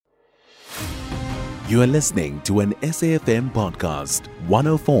You are listening to an SAFM podcast,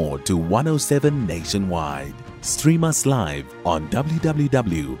 104 to 107 nationwide. Stream us live on www.safm.co.za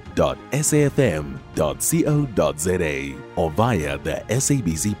or via the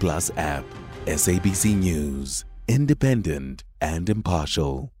SABC Plus app. SABC News, independent and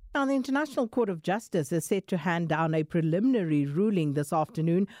impartial. Now, the International Court of Justice is set to hand down a preliminary ruling this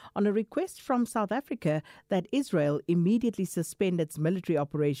afternoon on a request from South Africa that Israel immediately suspend its military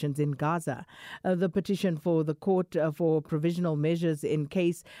operations in Gaza. The petition for the court for provisional measures in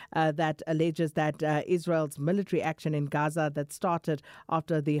case that alleges that Israel's military action in Gaza that started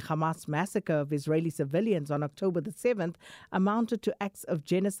after the Hamas massacre of Israeli civilians on October the 7th amounted to acts of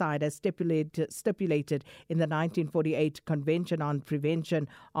genocide as stipulated in the 1948 Convention on Prevention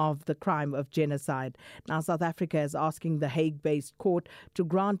of the Crime of Genocide. Now, South Africa is asking the Hague-based court to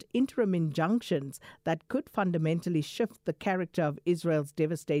grant interim injunctions that could fundamentally shift the character of Israel's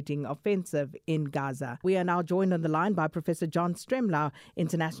devastating offensive in Gaza. We are now joined on the line by Professor John Stremlau,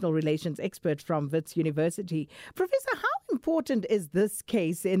 international relations expert from Wits University. Professor, how important is this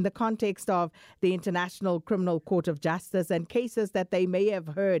case in the context of the International Criminal Court of Justice and cases that they may have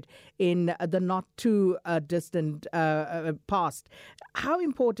heard in the not too distant past? How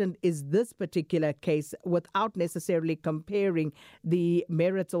important is this particular case without necessarily comparing the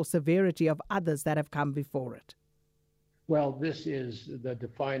merits or severity of others that have come before it? Well, this is the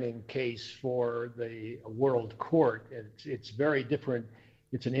defining case for the World Court. It's very different.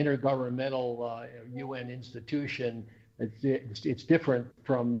 It's an intergovernmental UN institution. It's different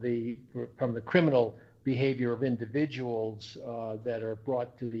from the criminal behavior of individuals that are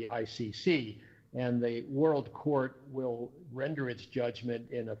brought to the ICC. And the World Court will render its judgment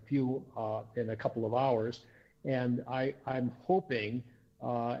in a couple of hours. And I'm hoping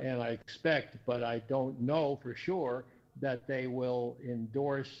and I expect, but I don't know for sure, that they will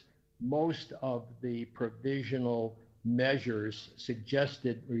endorse most of the provisional measures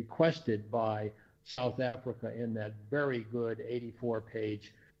requested by South Africa in that very good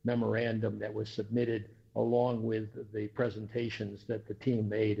 84-page memorandum that was submitted along with the presentations that the team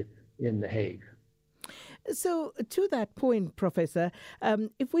made in The Hague. So to that point, Professor,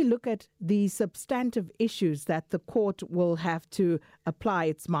 if we look at the substantive issues that the court will have to apply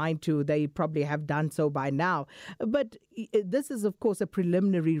its mind to, they probably have done so by now. But this is, of course, a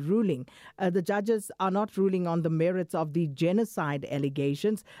preliminary ruling. The judges are not ruling on the merits of the genocide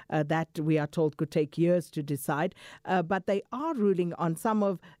allegations that we are told could take years to decide, but they are ruling on some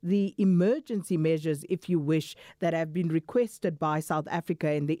of the emergency measures, if you wish, that have been requested by South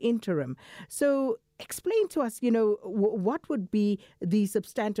Africa in the interim. So explain to us, what would be the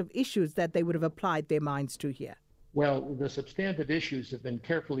substantive issues that they would have applied their minds to here? Well, the substantive issues have been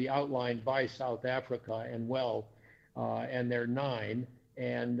carefully outlined by South Africa and there are 9.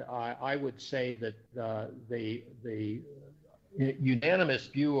 And I would say that the unanimous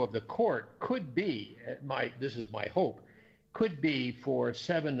view of the court could be, this is my hope, could be for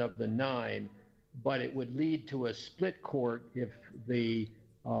 7 of the 9, but it would lead to a split court if the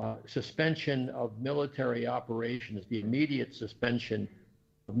suspension of military operations, the immediate suspension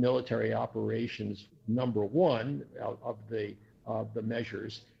of military operations, number 1 of the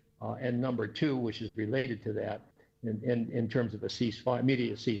measures, and number 2, which is related to that, in terms of a ceasefire,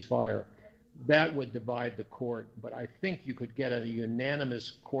 immediate ceasefire, that would divide the court. But I think you could get a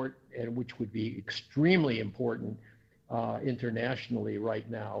unanimous court, and which would be extremely important internationally right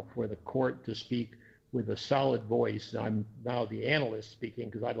now for the court to speak with a solid voice. I'm now the analyst speaking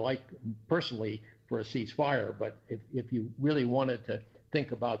because I'd like personally for a ceasefire, but if you really wanted to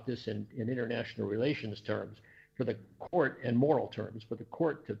think about this in international relations terms, for the court and moral terms, for the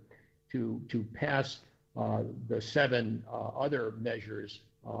court to pass the 7 other measures,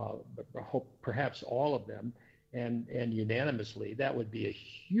 perhaps all of them, and unanimously, that would be a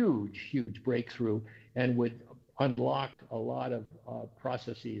huge breakthrough and would unlock a lot of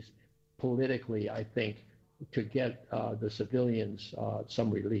processes politically, I think, to get the civilians some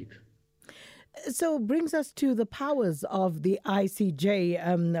relief. So brings us to the powers of the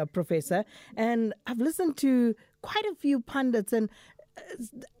ICJ, Professor. And I've listened to quite a few pundits, and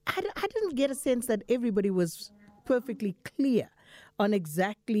I didn't get a sense that everybody was perfectly clear on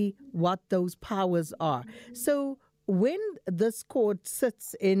exactly what those powers are. So when this court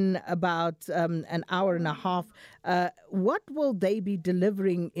sits in about an hour and a half, what will they be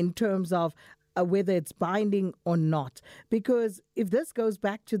delivering in terms of whether it's binding or not? Because if this goes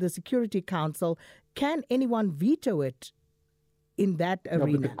back to the Security Council, can anyone veto it in that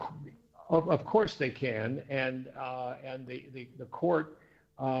arena? Of course they can, and the court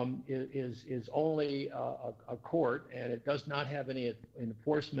is only a court, and it does not have any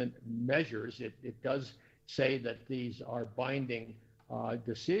enforcement measures. It does say that these are binding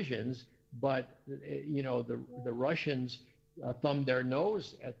decisions, but the Russians thumbed their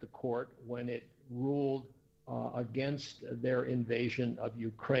nose at the court when it ruled against their invasion of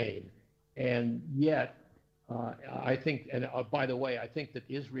Ukraine. And yet, I think, and by the way, I think that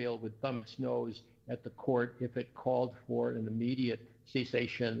Israel would thumb its nose at the court if it called for an immediate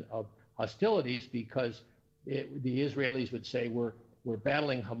cessation of hostilities, because the Israelis would say we're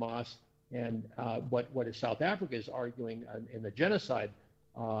battling Hamas, and what South Africa is arguing in the genocide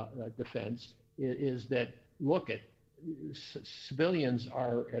defense is that, look, civilians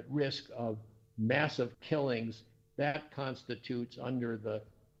are at risk of massive killings. That constitutes under the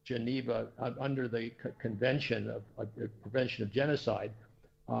Convention of Prevention of Genocide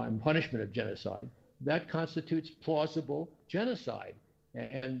and Punishment of Genocide. That constitutes plausible genocide,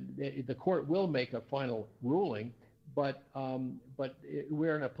 and the court will make a final ruling. But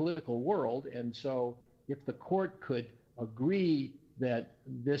we're in a political world, and so if the court could agree that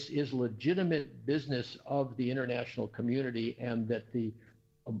this is legitimate business of the international community, and that the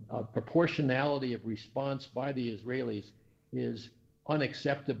proportionality of response by the Israelis is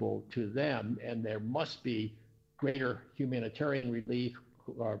unacceptable to them, and there must be greater humanitarian relief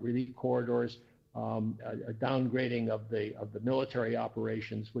corridors, a downgrading of the military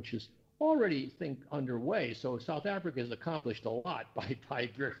operations, which is already, I think, underway. So South Africa has accomplished a lot by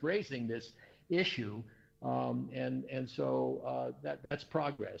raising this issue, and so that's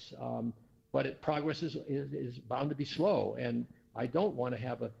progress. But progress is bound to be slow, and I don't want to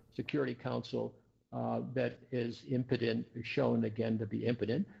have a Security Council that is impotent, shown again to be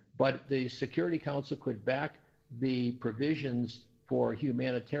impotent. But the Security Council could back the provisions for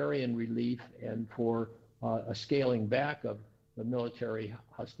humanitarian relief and for a scaling back of the military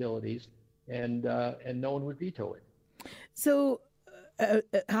hostilities, and no one would veto it. So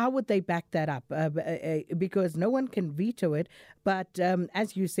how would they back that up? Because no one can veto it. But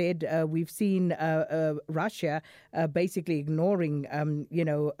as you said, we've seen Russia basically ignoring,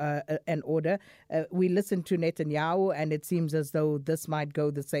 an order. We listened to Netanyahu, and it seems as though this might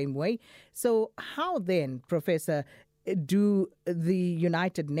go the same way. So how then, Professor, do the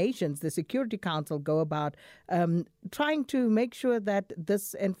United Nations, the Security Council, go about trying to make sure that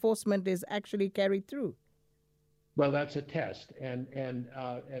this enforcement is actually carried through? Well, that's a test, and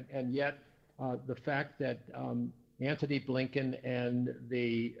yet the fact that Anthony Blinken and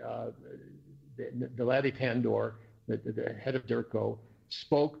the Lady Pandor, the head of DERCO,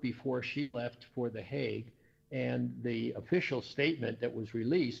 spoke before she left for The Hague, and the official statement that was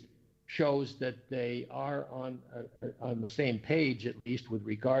released shows that they are on the same page, at least with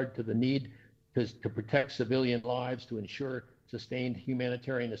regard to the need to protect civilian lives, to ensure sustained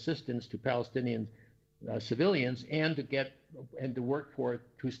humanitarian assistance to Palestinian civilians, and to work for a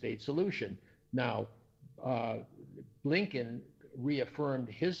two-state solution. Now, Blinken reaffirmed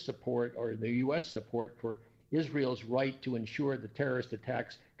his support, or the U.S. support, for Israel's right to ensure the terrorist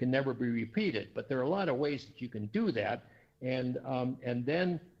attacks can never be repeated. But there are a lot of ways that you can do that, and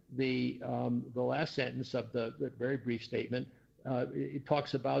then the last sentence of the very brief statement, it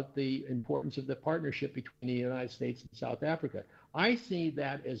talks about the importance of the partnership between the United States and South Africa. I see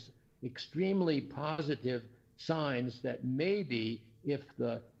that as extremely positive signs that maybe if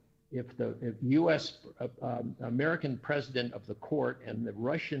the U.S. American president of the court and the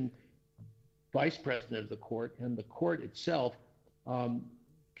Russian vice president of the court and the court itself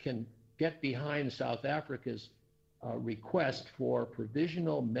can get behind South Africa's request for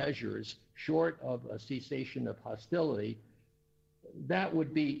provisional measures short of a cessation of hostility, that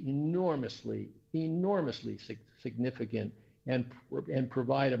would be enormously significant, and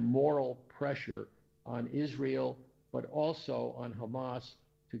provide a moral pressure on Israel, but also on Hamas,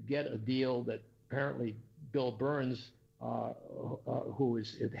 to get a deal that apparently Bill Burns, who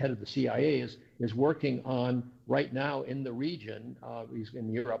is head of the CIA, is working on right now in the region. He's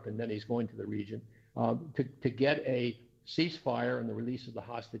in Europe, and then he's going to the region to get a ceasefire and the release of the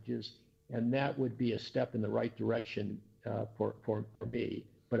hostages, and that would be a step in the right direction for me,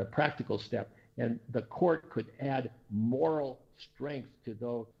 but a practical step. And the court could add moral strength to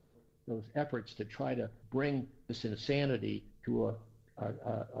those efforts to try to bring this insanity to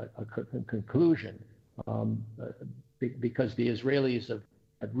a conclusion, because the Israelis have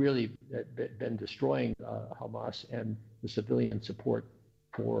really been destroying Hamas and the civilian support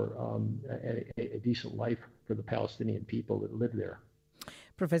for a decent life for the Palestinian people that live there.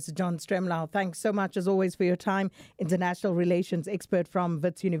 Professor John Stremlau, thanks so much as always for your time. International relations expert from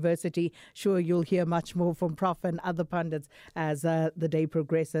Wits University. Sure, you'll hear much more from Prof and other pundits as the day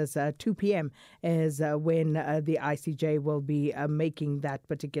progresses. 2 p.m. is when the ICJ will be making that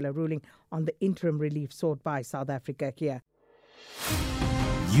particular ruling on the interim relief sought by South Africa here.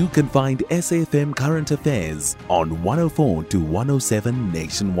 You can find SAFM Current Affairs on 104 to 107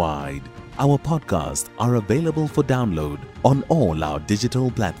 nationwide. Our podcasts are available for download on all our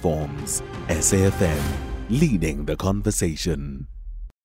digital platforms. SAFM, leading the conversation.